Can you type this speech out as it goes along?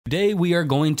Today we are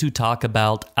going to talk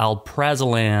about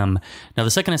Alprazolam. Now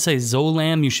the second I say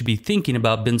Zolam, you should be thinking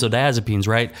about benzodiazepines,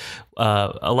 right?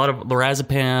 A lot of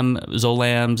lorazepam,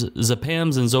 Zolams,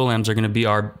 Zapams, and Zolams are going to be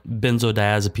our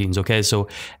benzodiazepines, okay? So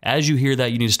as you hear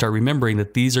that, you need to start remembering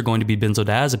that these are going to be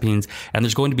benzodiazepines, and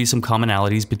there's going to be some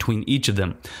commonalities between each of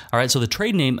them. All right, so the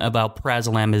trade name of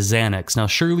Alprazolam is Xanax. Now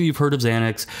surely you've heard of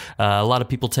Xanax. A lot of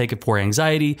people take it for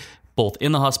anxiety, both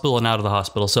in the hospital and out of the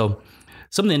hospital. So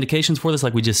some of the indications for this,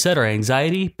 like we just said, are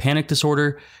anxiety, panic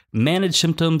disorder, managed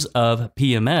symptoms of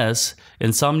PMS,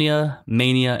 insomnia,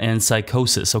 mania, and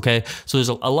psychosis, okay? So there's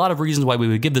a lot of reasons why we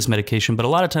would give this medication, but a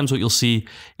lot of times what you'll see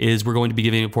is we're going to be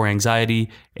giving it for anxiety,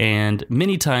 and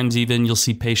many times even you'll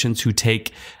see patients who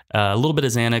take a little bit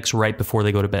of Xanax right before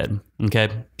they go to bed, okay?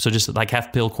 So just like half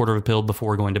a pill, quarter of a pill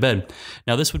before going to bed.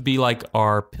 Now this would be like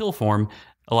our pill form,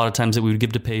 a lot of times that we would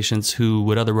give to patients who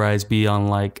would otherwise be on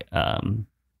like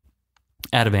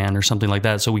Ativan or something like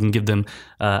that, so we can give them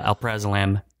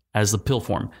Alprazolam as the pill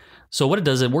form. So what it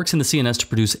does, it works in the CNS to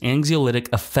produce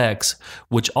anxiolytic effects,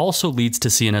 which also leads to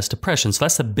CNS depression. So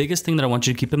that's the biggest thing that I want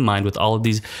you to keep in mind with all of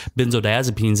these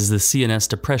benzodiazepines is the CNS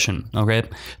depression, okay?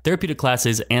 Therapeutic Class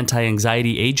is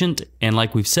anti-anxiety agent, and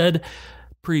like we've said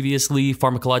previously,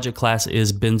 Pharmacologic Class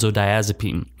is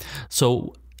benzodiazepine.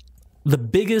 So the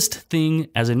biggest thing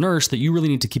as a nurse that you really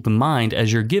need to keep in mind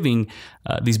as you're giving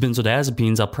these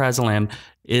benzodiazepines, Alprazolam,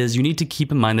 is you need to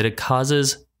keep in mind that it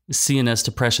causes CNS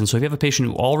depression. So if you have a patient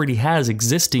who already has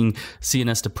existing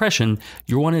CNS depression,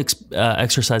 you want to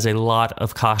exercise a lot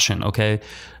of caution, okay?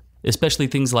 Especially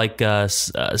things like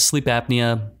sleep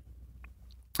apnea,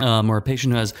 or a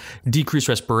patient who has decreased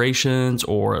respirations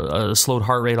or a slowed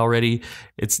heart rate already.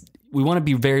 We want to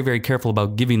be very, very careful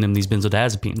about giving them these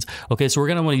benzodiazepines. Okay, so we're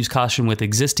going to want to use caution with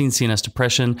existing CNS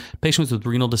depression, patients with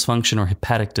renal dysfunction or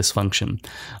hepatic dysfunction.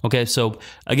 Okay, so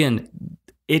again,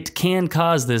 it can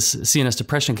cause this CNS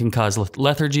depression, can cause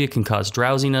lethargy, it can cause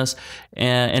drowsiness,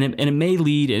 and it may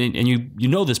lead, and you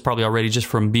know this probably already just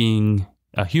from being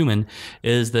a human,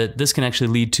 is that this can actually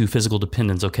lead to physical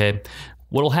dependence, okay?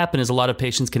 What will happen is a lot of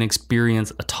patients can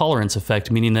experience a tolerance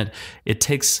effect, meaning that it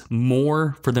takes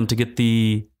more for them to get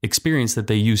the experience that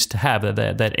they used to have,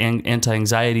 that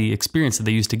anti-anxiety experience that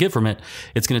they used to get from it.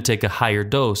 It's going to take a higher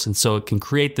dose, and so it can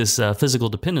create this physical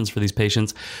dependence for these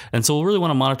patients. And so we'll really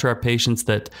want to monitor our patients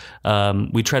that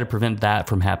we try to prevent that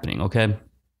from happening, okay?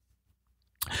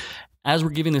 As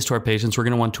we're giving this to our patients, we're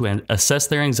going to want to assess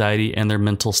their anxiety and their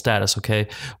mental status, okay?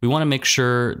 We want to make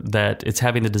sure that it's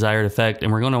having the desired effect,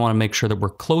 and we're going to want to make sure that we're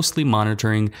closely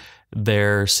monitoring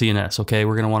their CNS, okay?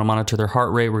 We're going to want to monitor their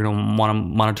heart rate. We're going to want to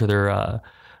monitor their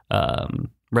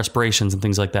respirations and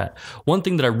things like that. One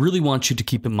thing that I really want you to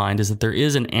keep in mind is that there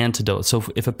is an antidote. So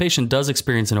if a patient does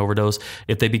experience an overdose,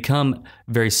 if they become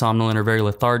very somnolent or very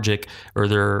lethargic or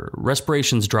their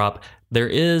respirations drop, there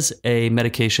is a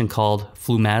medication called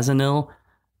Flumazenil.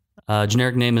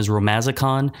 Generic name is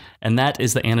Romazicon, and that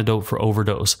is the antidote for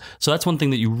overdose. So that's one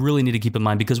thing that you really need to keep in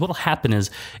mind, because what will happen is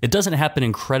it doesn't happen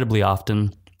incredibly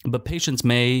often, but patients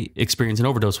may experience an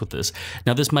overdose with this.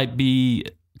 Now, this might be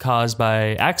caused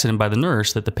by accident by the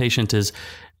nurse, that the patient has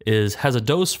a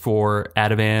dose for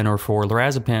Ativan or for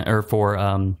lorazepam or for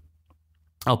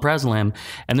Alprazolam,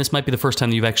 and this might be the first time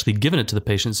that you've actually given it to the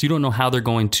patient, so you don't know how they're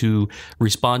going to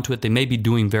respond to it. They may be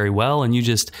doing very well, and you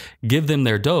just give them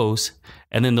their dose,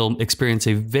 and then they'll experience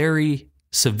a very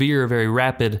severe, very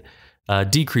rapid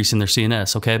decrease in their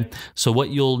CNS, okay? So what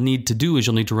you'll need to do is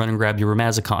you'll need to run and grab your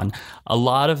Romazicon. A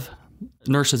lot of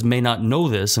nurses may not know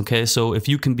this, okay? So if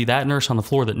you can be that nurse on the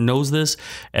floor that knows this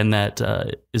and that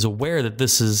is aware that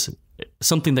this is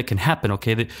something that can happen,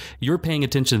 okay, that you're paying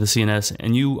attention to the CNS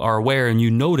and you are aware and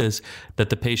you notice that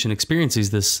the patient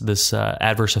experiences this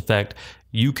adverse effect,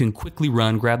 you can quickly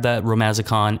run, grab that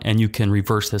Romazicon, and you can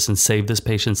reverse this and save this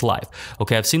patient's life.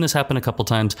 Okay, I've seen this happen a couple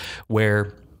times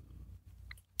where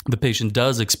the patient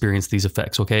does experience these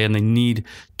effects, okay, and they need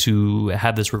to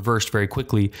have this reversed very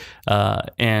quickly,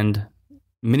 and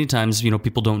many times,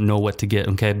 people don't know what to get,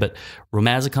 okay? But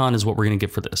Romazicon is what we're going to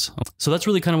get for this. So that's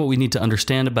really kind of what we need to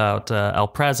understand about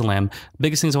Alprazolam.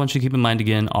 Biggest things I want you to keep in mind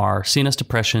again are CNS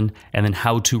depression and then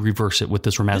how to reverse it with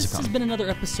this Romazicon. This has been another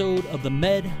episode of the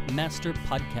MedMaster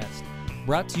Podcast,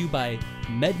 brought to you by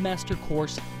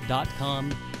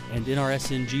medmastercourse.com and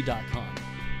nrsng.com.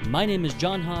 My name is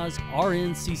John Haas,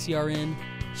 RN, CCRN,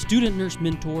 student nurse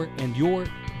mentor, and your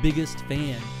biggest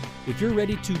fan. If you're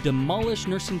ready to demolish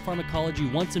nursing pharmacology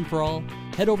once and for all,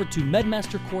 head over to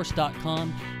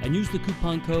medmastercourse.com and use the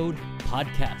coupon code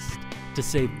PODCAST to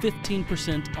save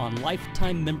 15% on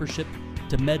lifetime membership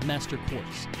to MedMaster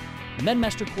Course. The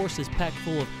MedMaster Course is packed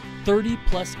full of 30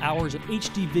 plus hours of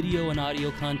HD video and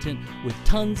audio content with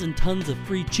tons and tons of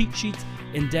free cheat sheets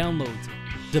and downloads.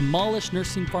 Demolish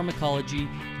nursing pharmacology.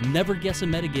 Never guess a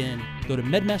med again. Go to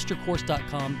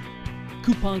medmastercourse.com.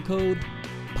 Coupon code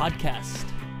podcast.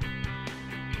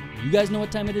 You guys know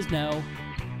what time it is now.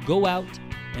 Go out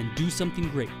and do something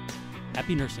great.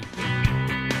 Happy nursing.